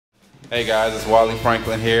Hey guys, it's Waliy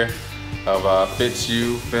Franklin here of Fits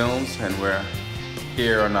You Films, and we're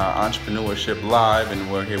here on Entrepreneurship Live,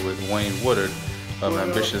 and we're here with Woodard of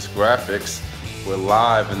Ambitious Graphics. We're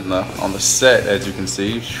live on the set, as you can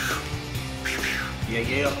see.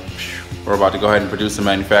 Yeah. We're about to go ahead and produce a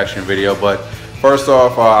manufacturing video, but first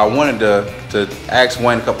off, I wanted to ask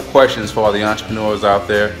Wayne a couple questions for all the entrepreneurs out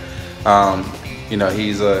there. You know,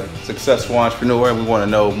 he's a successful entrepreneur, and we want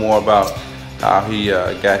to know more about how he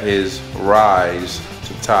got his rise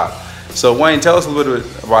to the top. So Wayne, tell us a little bit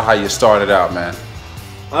about how you started out, man.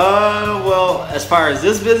 Well, as far as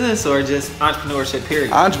this business or just entrepreneurship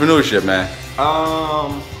period? Entrepreneurship, man.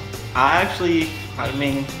 I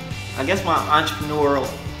guess my entrepreneurial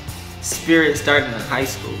spirit started in high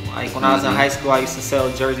school. Like when I was in high school, I used to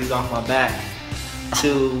sell jerseys off my back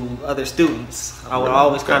to other students. I would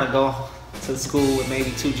always kind of go to school with maybe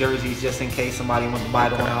 2 jerseys just in case somebody wanted to buy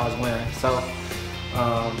the one I was wearing. So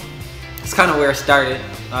it's kind of where it started.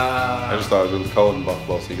 I just thought it was cold in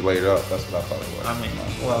Buffalo, so you laid it up. That's what I thought it was. I mean,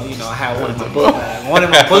 well, you know, I had one in my book bag. One in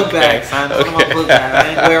my book bag, son. One in my book bag. I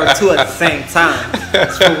didn't wear 2 at the same time.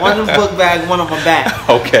 So one in the book bag, one on my back.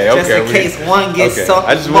 Okay. Just in case one gets soaked.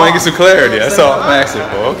 I just want to get some clarity. That's all I'm asking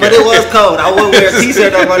for. Okay. But it was cold. I would wear a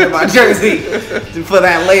t-shirt up under my jersey for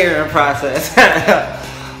that layering process.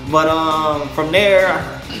 But from there,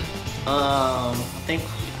 I think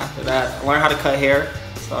after that, I learned how to cut hair.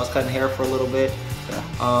 So I was cutting hair for a little bit.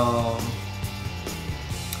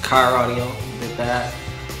 Car audio, did that.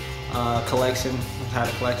 Collection, had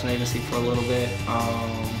a collection agency for a little bit.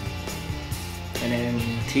 And then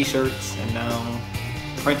t-shirts, and now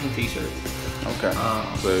printing t-shirts. Okay.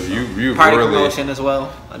 So you've party really, promotion as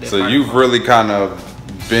well. So you've really kind of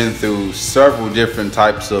been through several different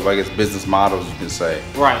types of, I guess, business models, you can say.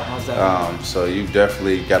 Right. Exactly. So you've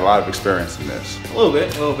definitely got a lot of experience in this. A little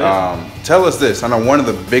bit. Tell us this. I know one of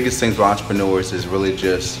the biggest things for entrepreneurs is really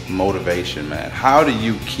just motivation, man. How do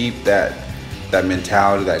you keep that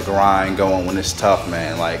mentality, that grind going when it's tough,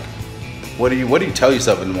 man? Like, what do you tell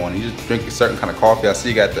yourself in the morning? You just drink a certain kind of coffee. I see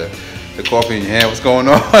you got the coffee in your hand. What's going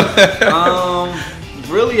on?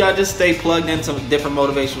 Really, I just stay plugged into different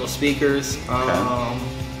motivational speakers.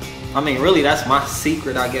 I mean, really, that's my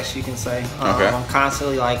secret, I guess you can say. I'm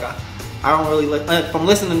constantly like, I don't really if I'm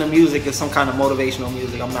listening to music, it's some kind of motivational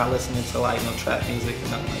music. I'm not listening to like no trap music or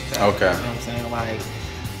nothing like that. Okay. You know what I'm saying? Like,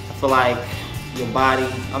 I feel like your body,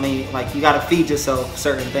 I mean, like you gotta feed yourself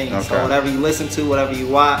certain things. Okay. So whatever you listen to, whatever you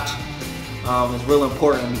watch, is real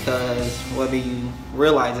important, because whether you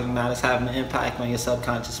realize it or not, it's having an impact on your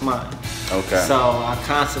subconscious mind. Okay. So I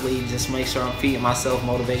constantly just make sure I'm feeding myself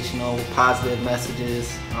motivational, positive messages,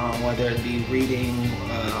 whether it be reading,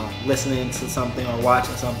 listening to something, or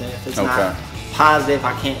watching something. If it's not positive,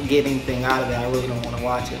 I can't get anything out of it. I really don't want to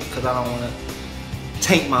watch it, because I don't want to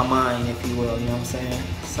taint my mind, if you will, you know what I'm saying?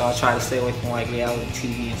 So I try to stay away from like reality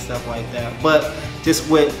TV and stuff like that. But just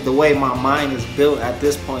with the way my mind is built at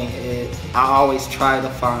this point, I always try to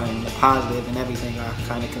find the positive in everything I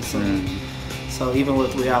kind of consume. So even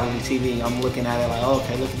with reality TV, I'm looking at it like, oh,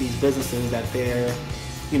 okay, look at these businesses that they're,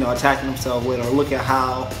 you know, attacking themselves with, or look at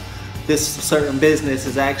how this certain business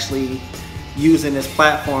is actually using this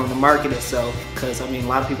platform to market itself. Because I mean, a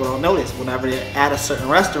lot of people don't know this. Whenever they're at a certain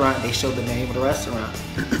restaurant, they show the name of the restaurant.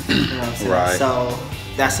 You know what I'm saying? Right. So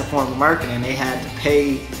that's a form of marketing. They had to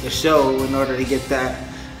pay the show in order to get that,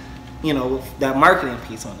 you know, that marketing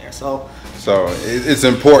piece on there. So it's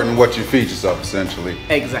important what you feed yourself, essentially.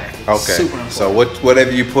 Exactly. Okay. Super important. So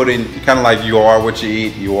whatever you put in, kind of like you are what you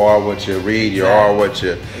eat, you are what you read, you are what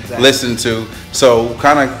you listen to. So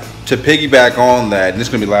kind of to piggyback on that, and this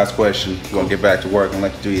is gonna be the last question. We're gonna get back to work and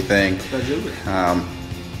let you do your thing. Let's do it.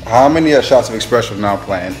 How many shots of espresso now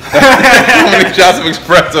playing? How many shots of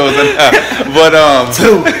espressos? But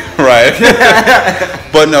 2.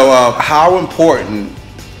 Right. But no. How important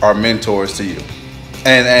are mentors to you?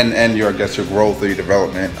 And your, I guess, your growth or your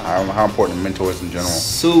development. How important are mentors in general?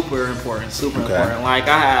 Super important. Like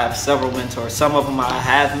I have several mentors. Some of them I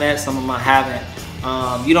have met, some of them I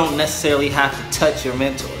haven't. You don't necessarily have to touch your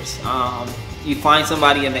mentors. You find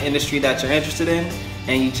somebody in the industry that you're interested in,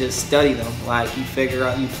 and you just study them. Like you figure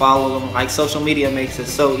out, you follow them. Like social media makes it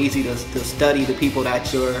so easy to study the people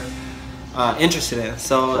that you're interested in.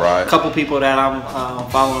 So a couple people that I'm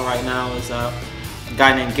following right now is a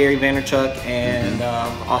guy named Gary Vaynerchuk and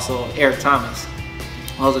also Eric Thomas.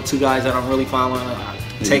 Those are 2 guys that I'm really following.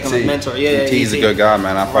 Take him as a mentor. Yeah, he's a good guy,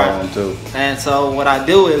 man. I follow him too. And so what I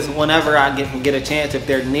do is, whenever I get a chance, if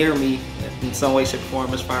they're near me in some way, shape, or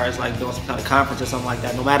form, as far as like doing some kind of conference or something like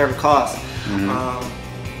that, no matter the cost,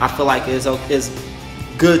 I feel like it's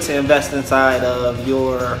good to invest inside of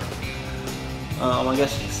your I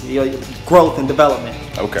guess your growth and development.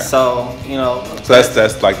 Okay. So, you know. So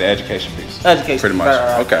that's like the education piece. Education. Pretty much.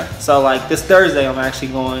 Right. Okay. So like this Thursday, I'm actually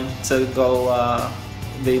going to go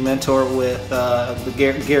be mentor with the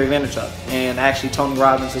Gary Vaynerchuk and actually Tony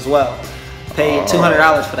Robbins as well. Paid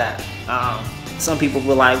 $200 for that. Some people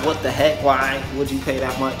were like, what the heck? Why would you pay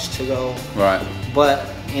that much to go? Right. But,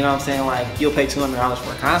 you know what I'm saying? Like, you'll pay $200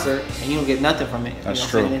 for a concert and you don't get nothing from it. That's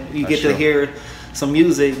true. You get to hear some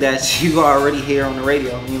music that you already hear on the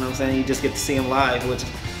radio. You know what I'm saying? You just get to see them live, which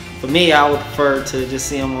for me, I would prefer to just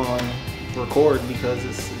see them on record because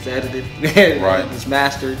it's edited. Right. It's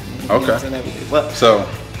mastered. You know okay. What I'm saying? Everything. But so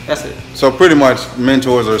that's it. So pretty much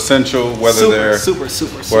mentors are essential, whether they're super.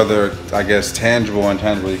 Whether, I guess, tangible or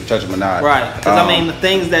intangible, you can touch them or not. Right. Because I mean, the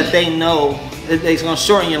things that they know, it's going to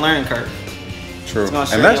shorten your learning curve. True.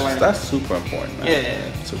 And that's super important, man.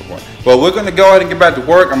 Yeah. Super important. Well, we're going to go ahead and get back to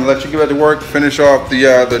work. I'm going to let you get back to work, finish off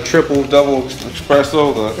the triple, double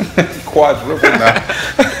espresso, the quadruple now.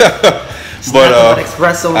 But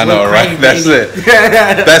espresso, I know, right? That's it.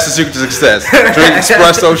 That's the secret to success. Drink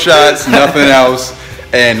espresso shots, nothing else.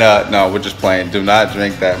 And no, we're just playing. Do not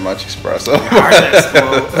drink that much espresso.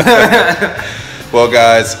 Well,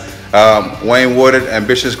 guys, Wayne Woodard,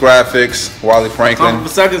 Ambitious Graphics, Waliy Franklin.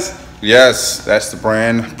 Yes, that's the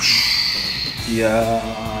brand.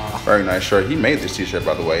 Yeah. Very nice shirt. He made this t-shirt,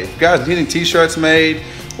 by the way. If you guys need any t-shirts made,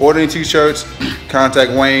 ordering t-shirts,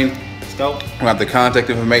 contact Wayne. Let's go. We have the contact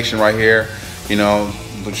information right here. You know,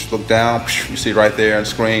 just look down. You see it right there on the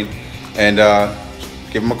screen. And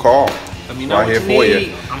give him a call. Let me know right what here you for need.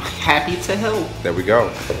 you. I'm happy to help. There we go.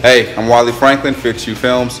 Hey, I'm Waliy Franklin, Fit You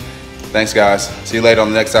Films. Thanks, guys. See you later on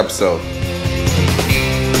the next episode.